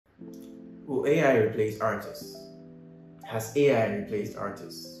Will AI replace artists? Has AI replaced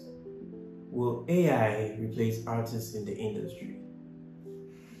artists? Will AI replace artists in the industry?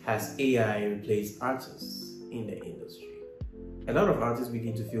 Has AI replaced artists in the industry? A lot of artists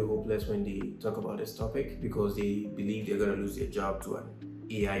begin to feel hopeless when they talk about this topic because they believe they're going to lose their job to an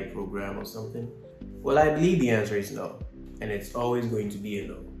AI program or something. Well, I believe the answer is no, and it's always going to be a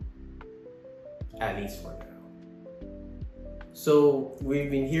no, at least for now. So we've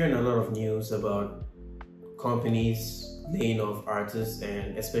been hearing a lot of news about companies laying off artists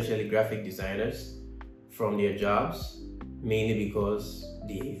and especially graphic designers from their jobs, mainly because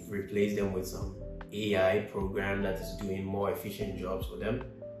they've replaced them with some AI program that is doing more efficient jobs for them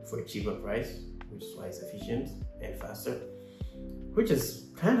for a cheaper price, which is why it's efficient and faster, which is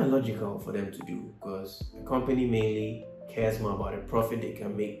kind of logical for them to do because a company mainly cares more about the profit they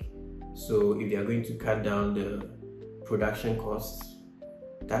can make. So if they are going to cut down the production costs,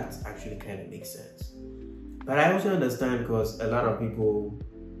 that actually kind of makes sense. But I also understand because a lot of people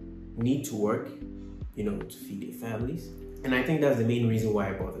need to work, to feed their families. And I think that's the main reason why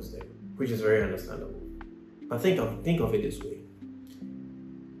it bothers them, which is very understandable. But think of it this way.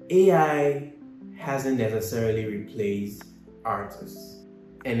 AI hasn't necessarily replaced artists.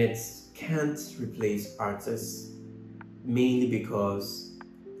 And it can't replace artists mainly because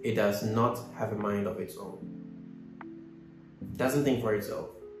it does not have a mind of its own. It doesn't think for itself.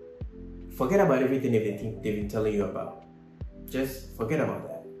 Forget about everything they've been telling you about. Just forget about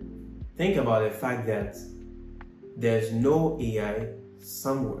that. Think about the fact that there's no AI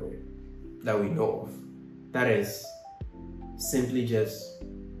somewhere that we know of that is simply just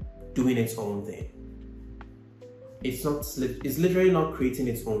doing its own thing. It's literally not creating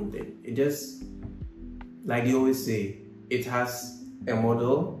its own thing. It just, like they always say, it has a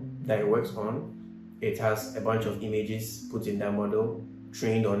model that it works on. It has a bunch of images put in that model,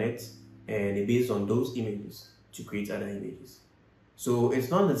 trained on it, and it based on those images to create other images. So it's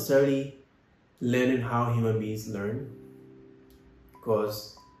not necessarily learning how human beings learn,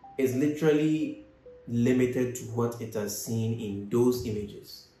 because it's literally limited to what it has seen in those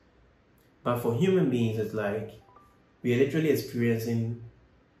images. But for human beings, it's like we are literally experiencing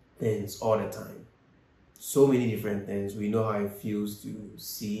things all the time. So many different things. We know how it feels to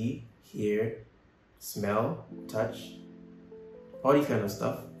see, hear, smell, touch, all this kind of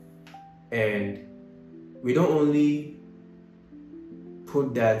stuff. And we don't only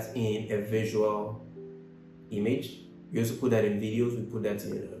put that in a visual image, we also put that in videos, we put that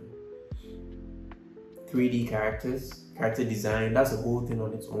in 3D character design. That's a whole thing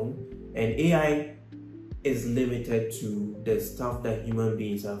on its own. And AI is limited to the stuff that human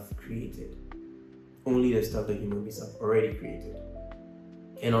beings have created. Only the stuff that human beings have already created.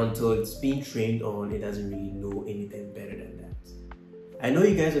 And until it's being trained on, it doesn't really know anything better than that. I know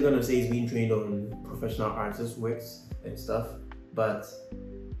you guys are going to say it's being trained on professional artists' works and stuff, but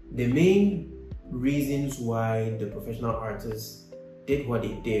the main reasons why the professional artists did what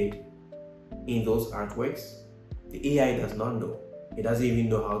they did in those artworks, the AI does not know. It doesn't even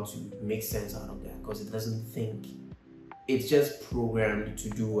know how to make sense out of that because it doesn't think. It's just programmed to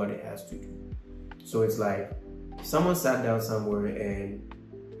do what it has to do. So it's like someone sat down somewhere and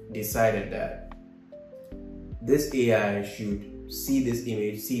decided that this AI should see this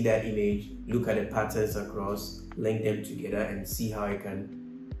image, see that image, look at the patterns across, link them together and see how it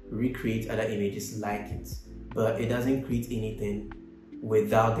can recreate other images like it. But it doesn't create anything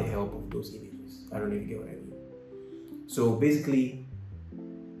without the help of those images. I don't know if you get what I mean. So basically,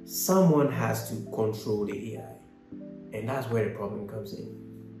 someone has to control the AI. And that's where the problem comes in.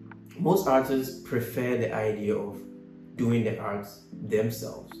 Most artists prefer the idea of doing the art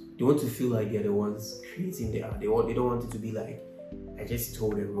themselves. They want to feel like they're the ones creating the art. They don't want it to be like, I just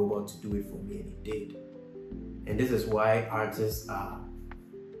told a robot to do it for me and it did. And this is why artists are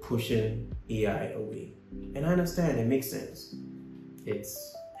pushing AI away. And I understand, it makes sense. It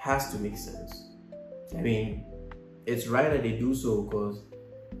has to make sense. I mean, it's right that they do so because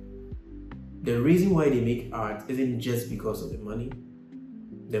the reason why they make art isn't just because of the money.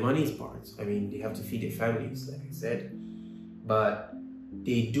 The money is part. I mean, they have to feed their families, like I said. But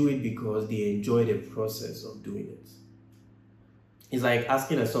they do it because they enjoy the process of doing it. It's like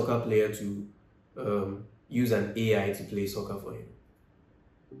asking a soccer player to use an AI to play soccer for him.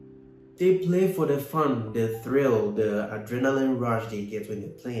 They play for the fun, the thrill, the adrenaline rush they get when they're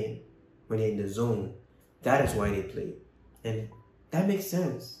playing, when they're in the zone. That is why they play. And that makes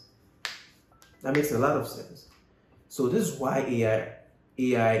sense. That makes a lot of sense. So this is why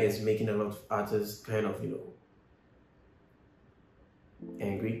AI is making a lot of artists kind of,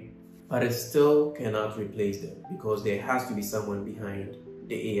 angry. But it still cannot replace them because there has to be someone behind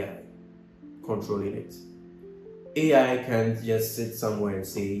the AI. controlling it. AI can't just sit somewhere and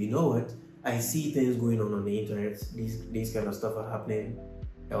say, you know what, I see things going on the internet, these kind of stuff are happening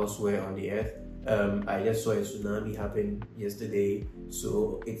elsewhere on the earth. I just saw a tsunami happen yesterday,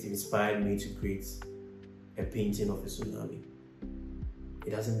 so it inspired me to create a painting of a tsunami.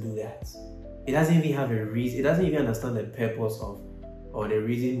 It doesn't do that. It doesn't even have a reason. It doesn't even understand the purpose of or the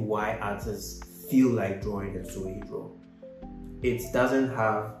reason why artists feel like drawing and so they draw. It doesn't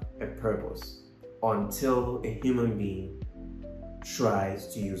have a purpose until a human being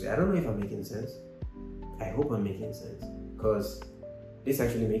tries to use it. I don't know if I'm making sense. I hope I'm making sense, because this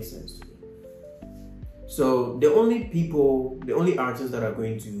actually makes sense to me. So the only artists that are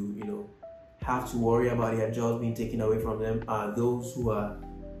going to, have to worry about their jobs being taken away from them are those who are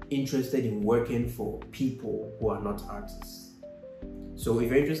interested in working for people who are not artists. So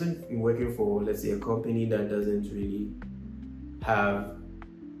if you're interested in working for, let's say, a company that doesn't really have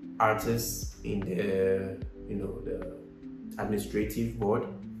artists in the administrative board,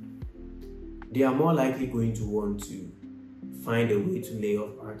 they are more likely going to want to find a way to lay off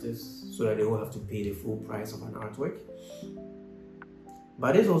artists so that they won't have to pay the full price of an artwork.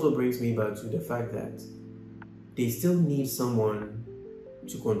 But this also brings me back to the fact that they still need someone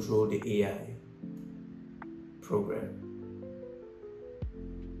to control the AI program.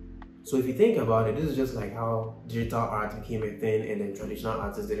 So if you think about it, this is just like how digital art became a thing and then traditional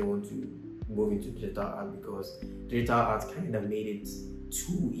artists didn't want to move into digital art because digital art kind of made it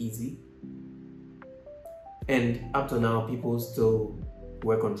too easy. And up to now, people still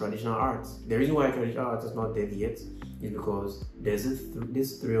work on traditional art. The reason why traditional art is not dead yet is because there's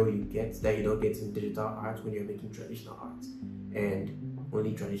this thrill you get that you don't get in digital art when you're making traditional art. And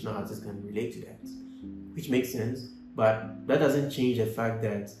only traditional artists can relate to that, which makes sense. But that doesn't change the fact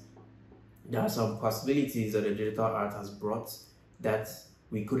that there are some possibilities that the digital art has brought that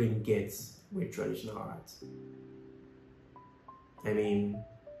we couldn't get with traditional art. I mean,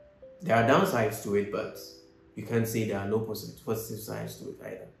 there are downsides to it, but you can't say there are no positive sides to it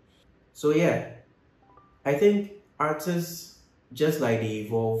either. So yeah, I think artists, just like they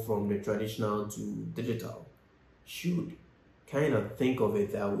evolve from the traditional to digital, should kind of think of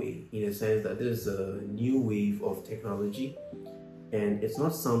it that way, in a sense that this is a new wave of technology and it's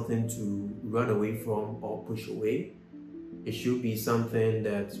not something to run away from or push away. It should be something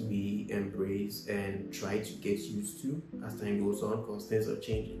that we embrace and try to get used to as time goes on, because things are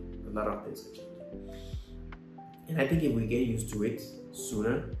changing. A lot of things are changing. And I think if we get used to it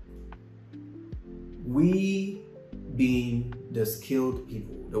sooner, we, being the skilled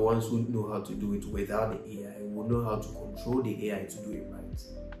people, the ones who know how to do it without the AI, will know how to control the AI to do it right.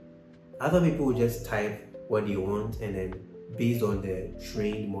 Other people will just type what they want, and then based on the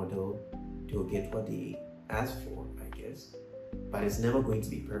trained model, they'll get what they ask for, I guess. But it's never going to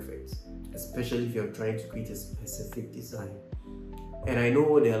be perfect, especially if you're trying to create a specific design. And I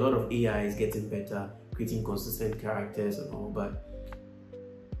know there are a lot of AIs getting better, creating consistent characters and all, but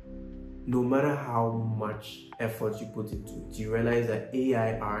no matter how much effort you put into it, you realize that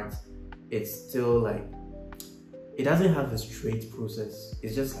AI art, it's still like, it doesn't have a straight process.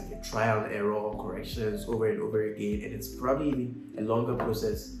 It's just like a trial and error, corrections over and over again, and it's probably even a longer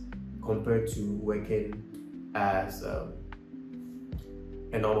process compared to working as a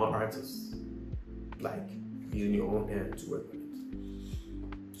normal artist, like using your own hand to work on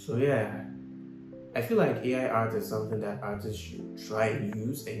it. So yeah, I feel like AI art is something that artists should try and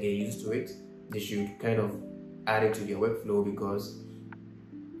use and get used to it. They should kind of add it to their workflow, because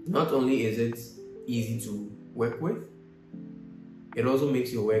not only is it easy to work with, it also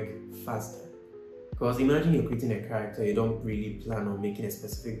makes your work faster. Because imagine you're creating a character, you don't really plan on making a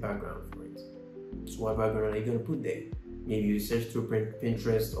specific background for it. So what background are you going to put there? Maybe you search through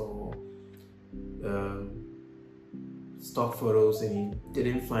Pinterest or stock photos and you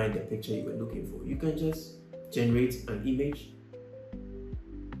didn't find the picture you were looking for. You can just generate an image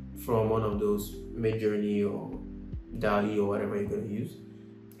from one of those Midjourney or DALL-E or whatever you're going to use,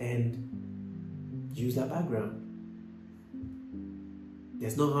 and use that background.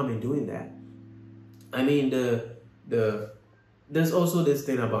 There's no harm in doing that. I mean, there's also this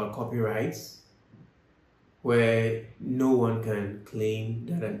thing about copyrights, where no one can claim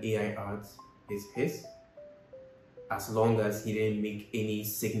that an AI art is his, as long as he didn't make any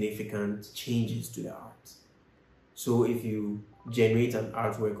significant changes to the art. So if you generate an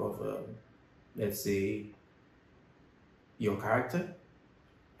artwork of, let's say, your character,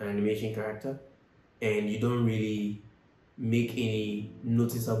 an animation character, and you don't really make any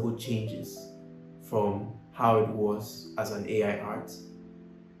noticeable changes from how it was as an AI art,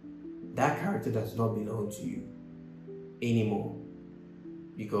 that character does not belong to you anymore,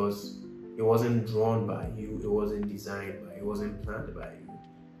 because It wasn't drawn by you, it wasn't designed by you, it wasn't planned by you.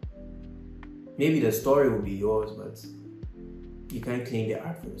 Maybe the story will be yours, but you can't claim the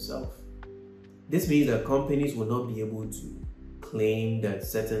art for yourself. This means that companies will not be able to claim that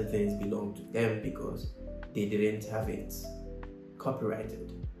certain things belong to them because they didn't have it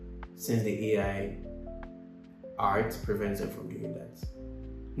copyrighted, since the AI art prevents them from doing that.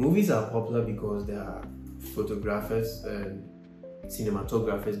 Movies are popular because there are photographers and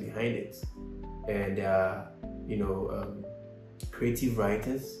cinematographers behind it, and there are creative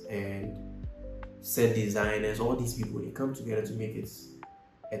writers and set designers. All these people, they come together to make it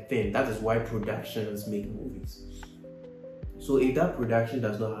a thing. That is why productions make movies. So if that production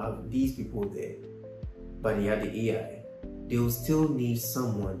does not have these people there, but they have the AI, they will still need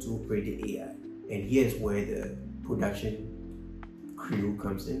someone to operate the AI. And here's where the production crew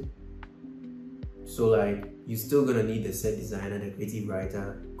comes in. So like, you're still gonna need the set designer, the creative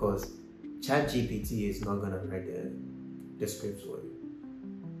writer, because ChatGPT is not gonna write the scripts for you.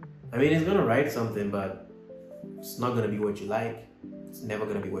 I mean, it's gonna write something, but it's not gonna be what you like. It's never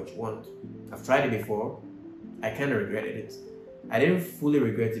gonna be what you want. I've tried it before. I kind of regretted it. I didn't fully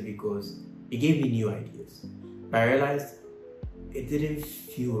regret it because it gave me new ideas. But I realized it didn't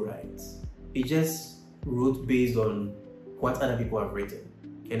feel right. It just wrote based on what other people have written.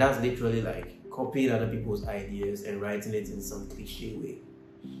 And that's literally like copying other people's ideas and writing it in some cliche way.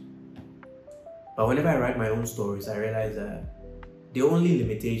 But whenever I write my own stories, I realize that the only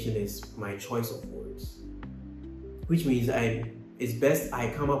limitation is my choice of words. Which means it's best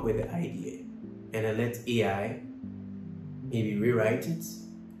I come up with the idea and I let AI maybe rewrite it,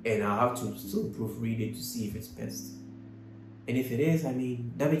 and I'll have to still proofread it to see if it's best. And if it is, I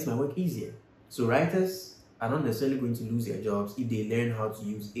mean, that makes my work easier. So writers are not necessarily going to lose their jobs if they learn how to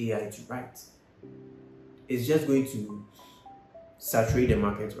use AI to write. It's just going to saturate the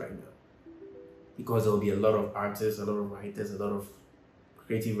market right now, because there will be a lot of artists, a lot of writers, a lot of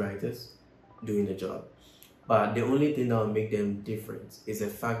creative writers doing the job. But the only thing that will make them different is the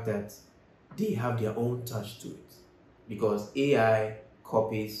fact that they have their own touch to it, because AI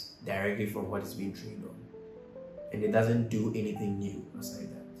copies directly from what it's being trained on, and it doesn't do anything new aside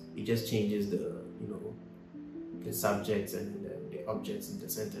that. It just changes the subjects and the objects in the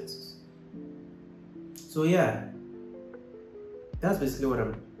sentences. So yeah, that's basically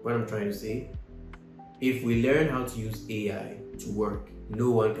what I'm trying to say. If we learn how to use AI to work,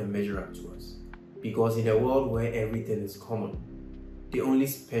 no one can measure up to us, because in a world where everything is common, the only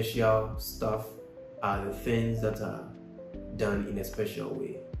special stuff are the things that are done in a special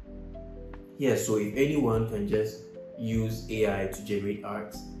way. Yeah, so if anyone can just use AI to generate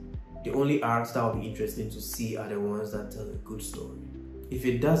art, the only arts that will be interesting to see are the ones that tell a good story. If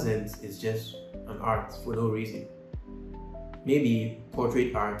it doesn't, it's just an art for no reason. Maybe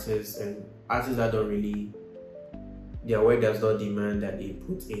portrait artists and artists that don't really, their work does not demand that they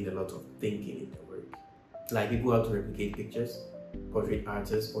put in a lot of thinking in their work. Like people have to replicate pictures, portrait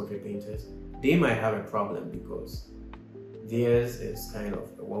artists, portrait painters, they might have a problem because theirs is kind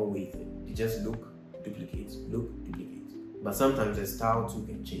of a one-way thing. They just look, duplicate, look, duplicate. But sometimes the style too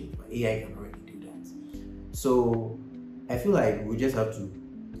can change, but AI can already do that. So I feel like we just have to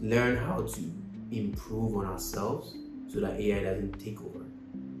learn how to improve on ourselves so that AI doesn't take over.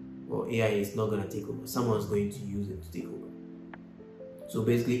 Well, AI is not going to take over. Someone's going to use it to take over. So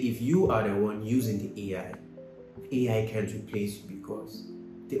basically, if you are the one using the AI can't replace you, because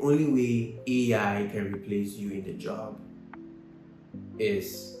the only way AI can replace you in the job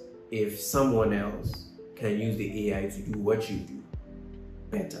is if someone else can use the AI to do what you do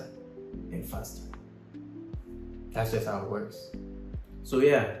better and faster. That's just how it works. So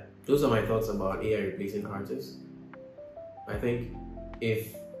yeah, those are my thoughts about AI replacing artists. I think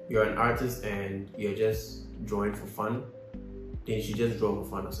if you're an artist and you're just drawing for fun, then you should just draw for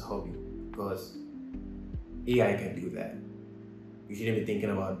fun as a hobby, because AI can do that. You shouldn't be thinking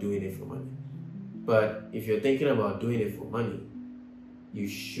about doing it for money. But if you're thinking about doing it for money, you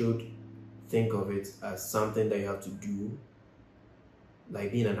should think of it as something that you have to do,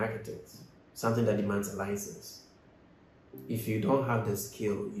 like being an architect, something that demands a license. If you don't have the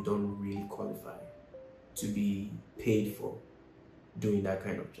skill, you don't really qualify to be paid for doing that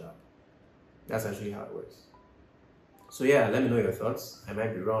kind of job. That's actually how it works. So yeah, let me know your thoughts. I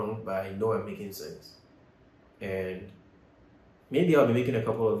might be wrong, but I know I'm making sense. And maybe I'll be making a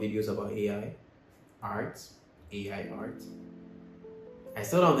couple of videos about AI art. I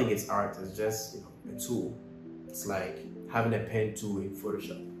still don't think it's art, it's just a tool. It's like having a pen tool in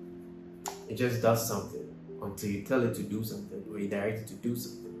Photoshop. It just does something until you tell it to do something, or you direct it to do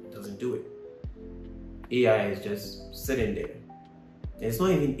something. It doesn't do it. AI is just sitting there It's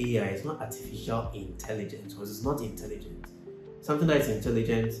not even AI, it's not artificial intelligence, because it's not intelligent. Something that is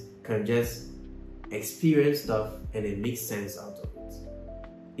intelligent can just experience stuff and it makes sense out of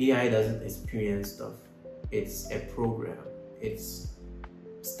it. AI doesn't experience stuff. It's a program. It's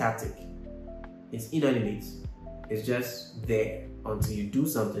static. It's inanimate. It's just there. Until you do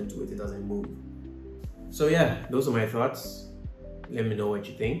something to it, it doesn't move. So yeah, those are my thoughts. Let me know what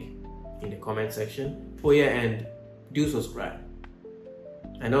you think in the comment section. Oh yeah, and do subscribe.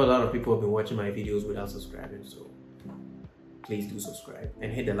 I know a lot of people have been watching my videos without subscribing, so please do subscribe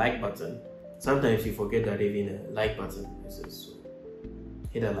and hit the like button. Sometimes you forget that even a like button exists, so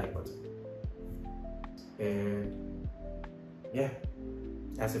hit that like button. And yeah,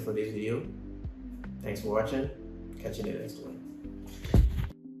 that's it for this video. Thanks for watching. Catch you in the next one.